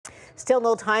Still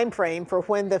no time frame for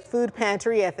when the food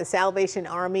pantry at the Salvation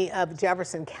Army of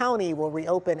Jefferson County will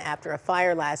reopen after a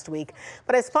fire last week.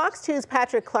 But as Fox 2's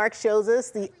Patrick Clark shows us,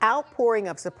 the outpouring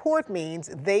of support means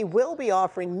they will be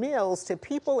offering meals to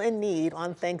people in need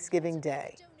on Thanksgiving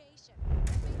Day.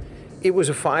 It was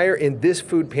a fire in this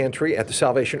food pantry at the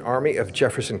Salvation Army of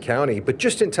Jefferson County, but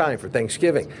just in time for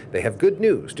Thanksgiving. They have good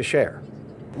news to share.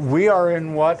 We are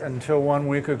in what until 1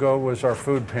 week ago was our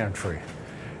food pantry.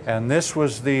 And this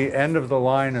was the end of the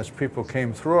line as people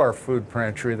came through our food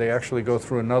pantry. They actually go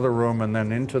through another room and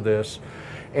then into this.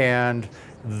 And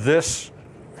this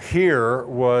here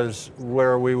was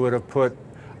where we would have put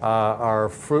our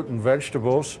fruit and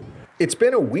vegetables. It's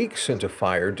been a week since a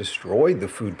fire destroyed the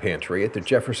food pantry at the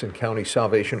Jefferson County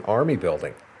Salvation Army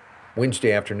building.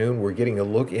 Wednesday afternoon, we're getting a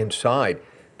look inside.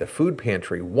 The food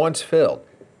pantry, once filled,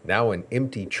 now an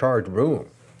empty, charred room.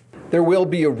 There will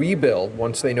be a rebuild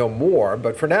once they know more,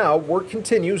 but for now, work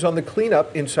continues on the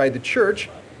cleanup inside the church.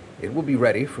 It will be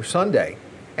ready for Sunday.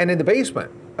 And in the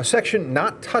basement, a section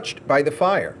not touched by the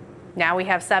fire. Now we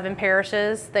have 7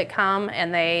 parishes that come,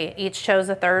 and they each chose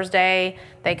a Thursday.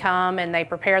 They come and they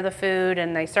prepare the food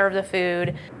and they serve the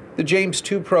food. The James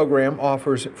 2 program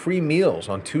offers free meals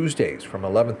on Tuesdays from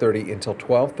 11:30 until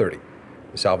 12:30.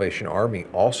 The Salvation Army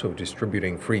also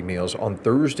distributing free meals on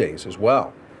Thursdays as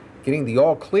well, getting the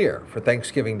all clear for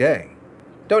Thanksgiving Day.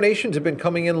 Donations have been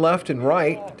coming in left and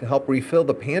right to help refill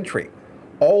the pantry.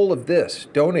 All of this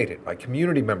donated by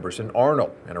community members in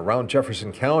Arnold and around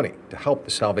Jefferson County to help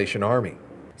the Salvation Army.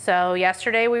 So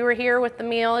yesterday we were here with the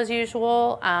meal as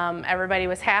usual. Everybody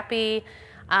was happy.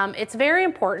 It's very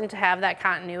important to have that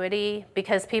continuity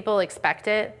because people expect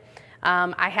it.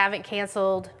 I haven't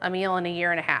canceled a meal in a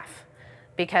year and a half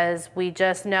because we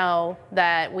just know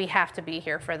that we have to be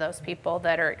here for those people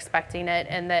that are expecting it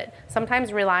and that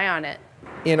sometimes rely on it.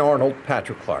 In Arnold,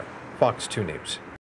 Patrick Clark, Fox 2 News.